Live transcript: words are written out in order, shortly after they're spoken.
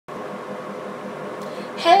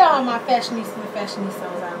Hey all my fashionistas and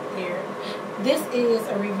fashionistas out there. This is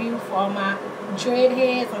a review for all my dread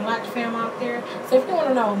heads and locked fam out there. So if you want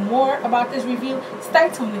to know more about this review,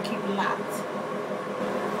 stay tuned and keep it locked.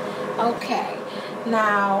 Okay,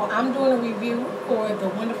 now I'm doing a review for the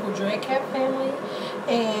wonderful Dreadcap family,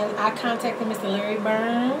 and I contacted Mr. Larry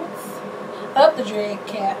Burns of the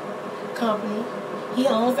Dreadcap company. He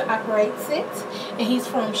owns and operates it, and he's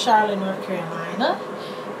from Charlotte, North Carolina.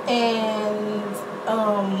 And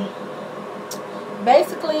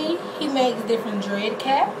basically he makes different dread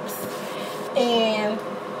caps, and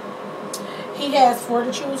he has 4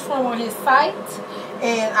 to choose from on his site,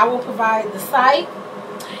 and I will provide the site.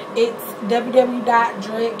 It's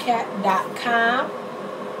www.dreadcap.com.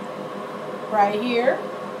 right here.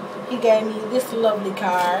 He gave me this lovely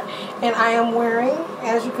card, and I am wearing,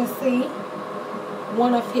 as you can see,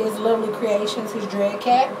 one of his lovely creations, his dread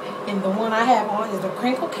cap, and the one I have on is the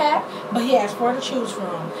crinkle cap, but he has 4 to choose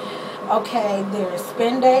from. Okay, there's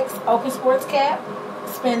spandex open sports cap,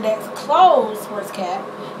 spandex closed sports cap,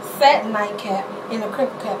 satin nightcap, and the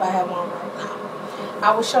crinkle cap I have on right now.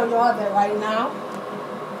 I will show y'all that right now.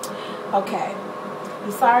 Okay,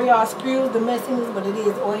 I'm sorry y'all excuse the messiness, but it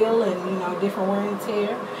is oil and different wear and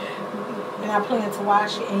tear, and I plan to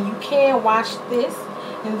wash it, and you can wash this.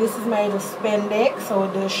 And this is made of spandex, so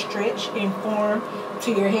it does stretch and form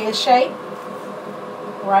to your head shape.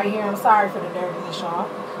 Right here, I'm sorry for the dirtiness, y'all.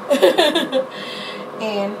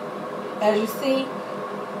 And as you see,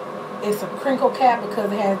 it's a crinkle cap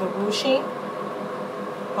because it has the ruching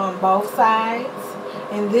on both sides.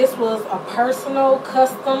 And this was a personal,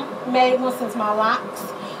 custom made one since my locks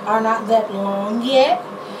are not that long yet.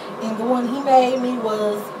 And the one he made me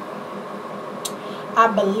was, I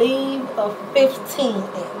believe, a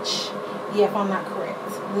 15-inch. Yeah, if I'm not correct.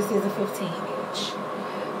 This is a 15-inch.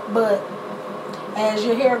 But as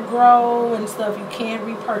your hair grow and stuff, you can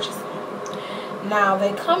repurchase them. Now,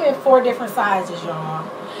 they come in 4 different sizes, y'all.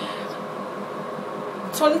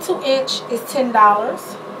 22-inch is $10.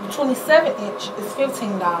 The 27-inch is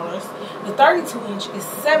 $15. The 32-inch is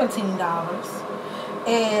 $17.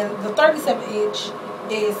 And the 37-inch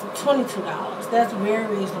is $22. That's very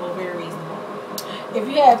reasonable, very reasonable. If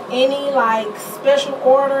you have any special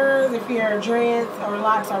orders, if your dreads or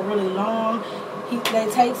locks are really long, they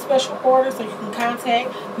take special orders, so you can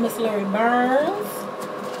contact Miss Larry Burns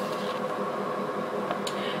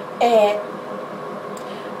at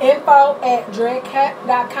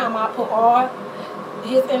info@dreadcap.com. I'll put all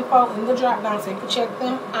his info in the drop down so you can check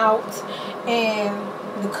them out. And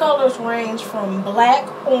the colors range from black,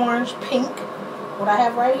 orange, pink, what I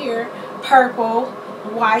have right here, purple,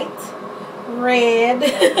 white, red,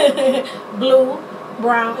 blue,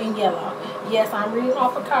 brown, and yellow. Yes, I'm reading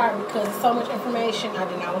off a card because it's so much information. I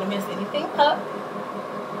did not want to mess anything up.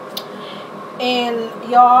 And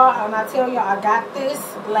y'all, and I tell y'all, I got this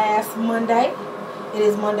last Monday. It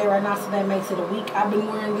is Monday right now, so that makes it a week. I've been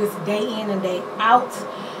wearing this day in and day out.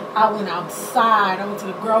 I went outside. I went to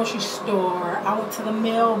the grocery store. I went to the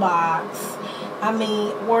mailbox. I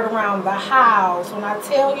mean, wore it around the house. When I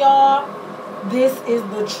tell y'all, this is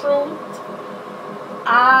the truth.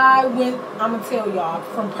 I'm going to tell y'all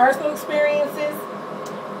from personal experiences,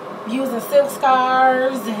 using silk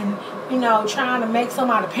scarves and, trying to make some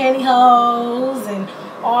out of pantyhose and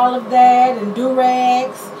all of that, and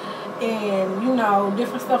do-rags and,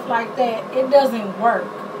 different stuff like that. It doesn't work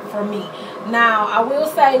for me. Now, I will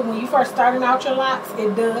say, when you first starting out your locks,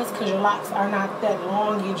 it does, because your locks are not that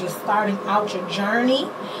long. You're just starting out your journey.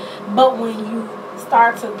 But when you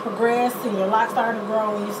start to progress and your locks start to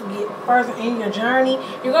grow and you get further in your journey,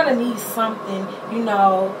 you're going to need something,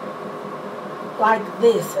 like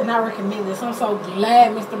this. And I recommend this. I'm so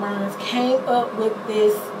glad Mr. Burns came up with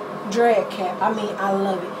this dread cap. I mean, I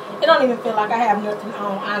love it. It don't even feel like I have nothing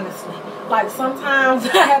on, honestly. Like, sometimes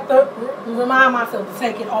I have to remind myself to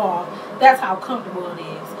take it off. That's how comfortable it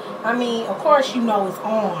is. I mean, of course it's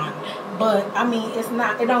on, but I mean, it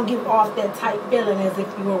don't give off that tight feeling as if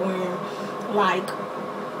you were wearing like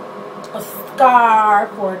a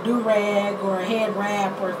scarf or a do-rag or a head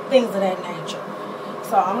wrap or things of that nature.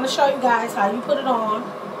 So I'm going to show you guys how you put it on.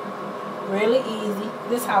 Really easy.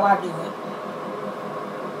 This is how I do it.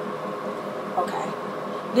 Okay.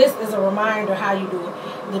 This is a reminder how you do it.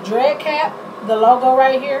 The dread cap, the logo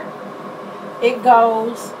right here, it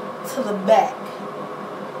goes to the back.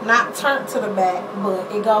 Not turned to the back,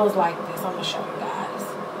 but it goes like this. I'm going to show you guys.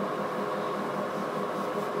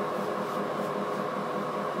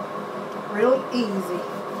 Really easy.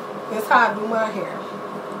 This is how I do my hair.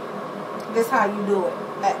 This is how you do it,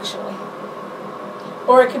 actually.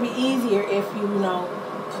 Or it could be easier if you,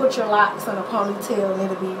 put your locks in a ponytail, and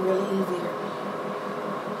it'll be really easier.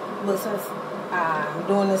 But since I'm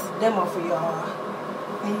doing this demo for y'all,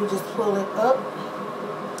 and you just pull it up,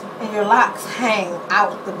 and your locks hang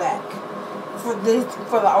out the back for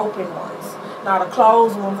the open ones. Now the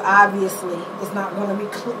closed ones, obviously, it's not going to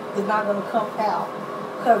come out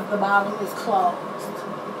because the bottom is closed.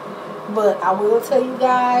 But I will tell you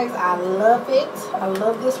guys, I love it. I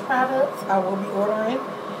love this product. I will be ordering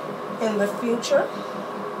in the future.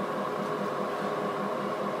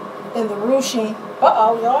 And the ruching,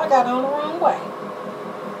 y'all, I got it on the wrong way.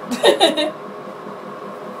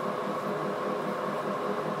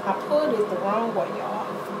 I put it the wrong way, y'all.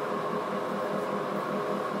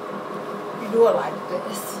 You do it like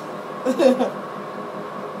this.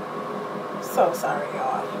 So sorry,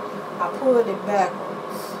 y'all. I pulled it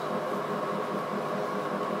backwards.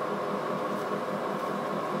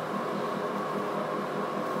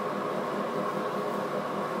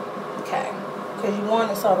 Okay. Because you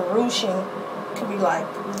want it so the ruching could be like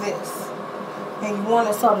this. And you want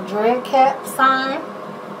it so the Dreadcap sign,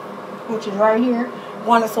 which is right here, you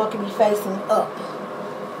want it so it can be facing up.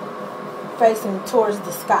 Facing towards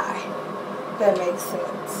the sky. That makes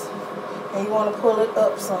sense. And you want to pull it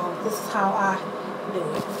up some. This is how I do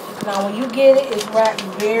it. Now when you get it, it's wrapped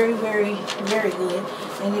very, very, very good.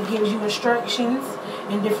 And it gives you instructions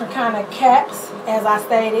in different kind of caps. As I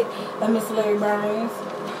stated, Mr. Larry Burns,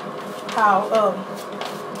 how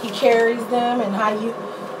he carries them and how you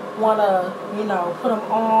want to, you know, put them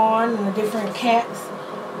on and the different caps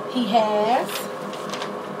he has.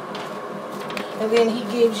 And then he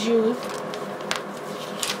gives you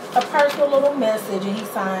a personal little message and he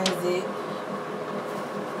signs it.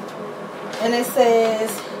 And it says,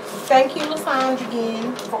 "Thank you, Lasandra,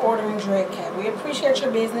 again for ordering Dreadcap. We appreciate your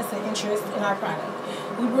business and interest in our product.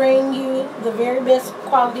 We bring you the very best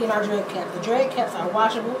quality in our Dreadcap. The Dreadcaps are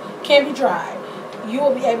washable, can be dried. You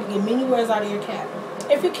will be able to get many wears out of your cap.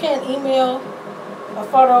 If you can, email a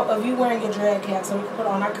photo of you wearing your Dreadcap so we can put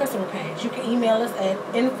it on our customer page. You can email us at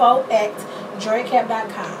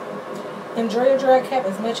info@dreadcap.com. Enjoy your Dreadcap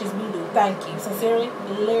as much as we do. Thank you. Sincerely,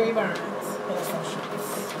 Larry Burns."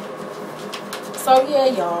 So yeah,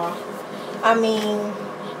 y'all. I mean,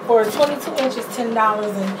 for 22 inches,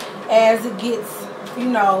 $10, and as it gets, you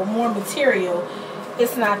know, more material,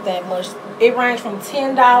 it's not that much. It ranges from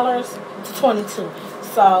 $10 to $22.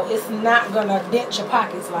 So it's not gonna dent your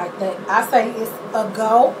pockets like that. I say it's a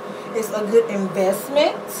go. It's a good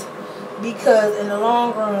investment because in the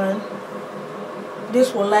long run,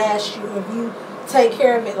 this will last you if you take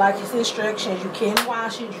care of it like its instructions. You can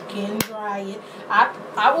wash it, you can dry it. I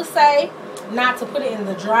would say not to put it in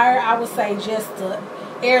the dryer. I would say just to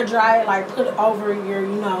air dry it, like put it over your,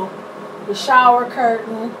 you know, the shower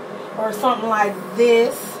curtain or something like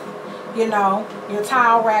this, you know, your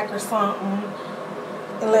towel rack or something,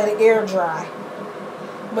 and let it air dry.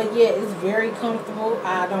 But yeah, it's very comfortable.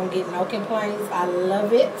 I don't get no complaints. I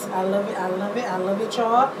love it. I love it. I love it. I love it,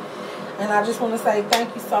 y'all. And I just want to say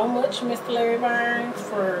thank you so much, Mr. Larry Burns,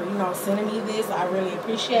 for, you know, sending me this. I really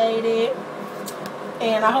appreciate it.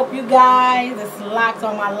 And I hope you guys, it's locked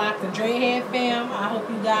on my Locked and Dreadhead fam, I hope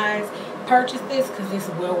you guys purchase this because it's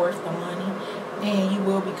well worth the money. And you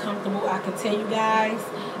will be comfortable. I can tell you guys,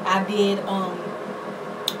 I did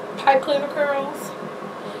pipe cleaner curls.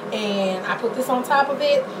 And I put this on top of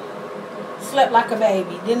it. Slept like a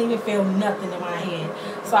baby. Didn't even feel nothing in my head.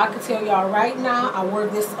 So I can tell y'all right now, I wore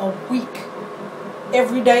this a week.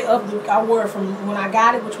 Every day of the week. I wore it from when I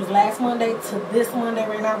got it, which was last Monday, to this Monday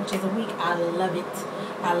right now, which is a week. I love it.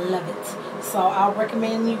 I love it. So I'll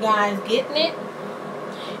recommend you guys getting it.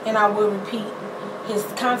 And I will repeat his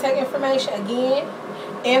contact information again.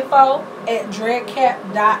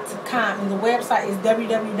 info@dreadcap.com. And the website is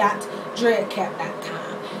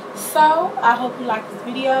www.dreadcap.com. So, I hope you liked this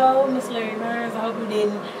video, Miss Larry Burns. I hope you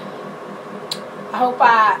didn't. I hope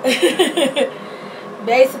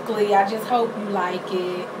basically, I just hope you like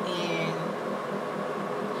it. And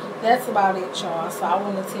that's about it, y'all. So, I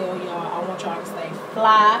want to tell y'all, I want y'all to stay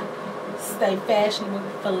fly, stay fashionable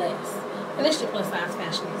for less. And it's your plus size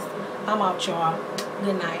fashionista. I'm out, y'all.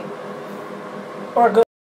 Good night. Or good.